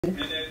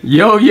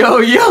Yo,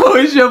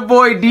 it's your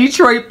boy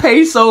Detroit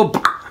Peso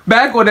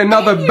back with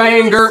another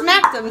banger.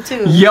 Smacked him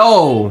too.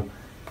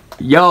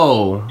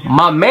 Yo,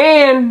 my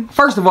man,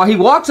 first of all, he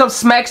walks up,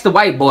 smacks the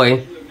white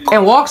boy,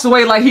 and walks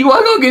away like he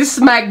wasn't gonna get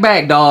smacked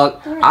back,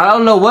 dog. I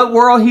don't know what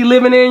world he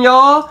living in,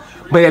 y'all,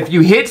 but if you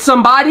hit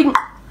somebody,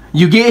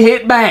 you get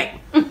hit back.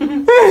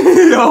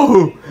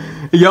 Yo.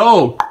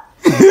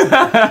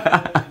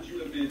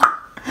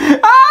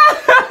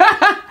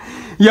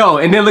 Yo,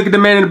 and then look at the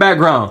man in the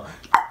background.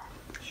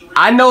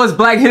 I know it's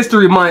Black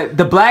History Month.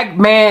 The black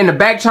man in the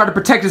back tried to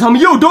protect his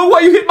homie. Yo, dog, why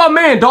you hit my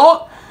man,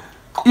 dog?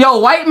 Yo,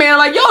 white man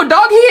like, yo,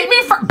 dog, he hit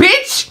me first.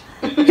 Bitch,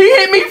 he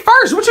hit me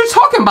first. What you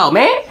talking about,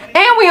 man?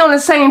 And we on the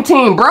same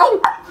team, bro.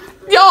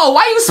 Yo,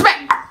 why you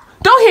smack?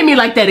 Don't hit me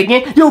like that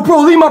again. Yo,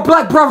 bro, leave my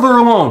black brother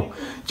alone.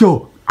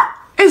 Yo,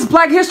 it's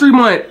Black History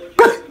Month.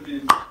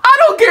 I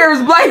don't care if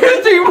it's Black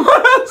History Month.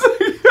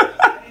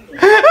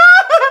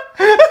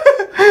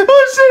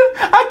 Oh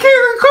shit, I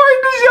can't record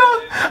this,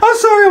 y'all. I'm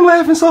sorry I'm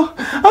laughing so.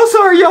 I'm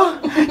sorry, y'all.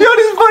 Yo,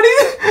 this is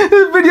funny.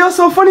 This video's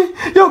so funny.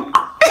 Yo.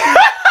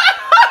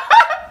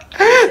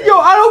 Yo,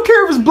 I don't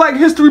care if it's Black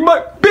History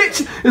Month.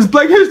 Bitch, it's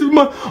Black History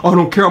Month. I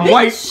don't care, I'm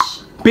white.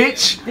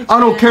 Bitch, I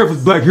don't care if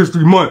it's Black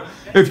History Month.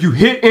 If you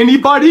hit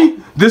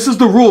anybody, this is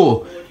the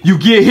rule. You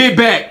get hit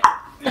back.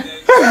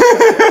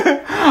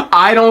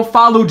 I don't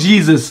follow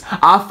Jesus.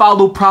 I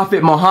follow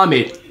Prophet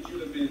Muhammad.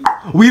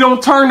 We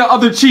don't turn the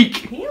other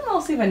cheek. He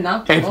almost even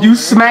knocked If you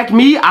smack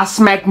me, I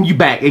smack you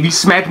back. If you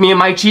smack me in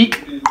my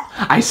cheek,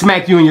 I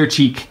smack you in your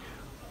cheek.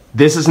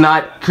 This is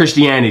not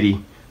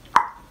Christianity.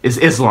 It's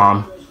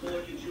Islam.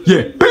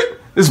 Yeah,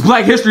 it's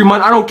Black History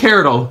Month. I don't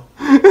care though.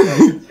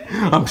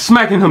 I'm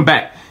smacking him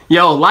back.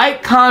 Yo,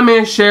 like,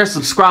 comment, share,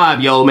 subscribe,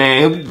 yo,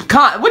 man.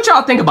 What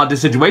y'all think about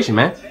this situation,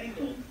 man?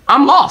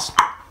 I'm lost.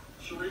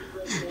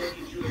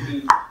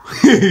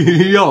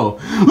 Yo,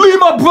 leave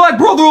my black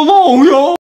brother alone, yo.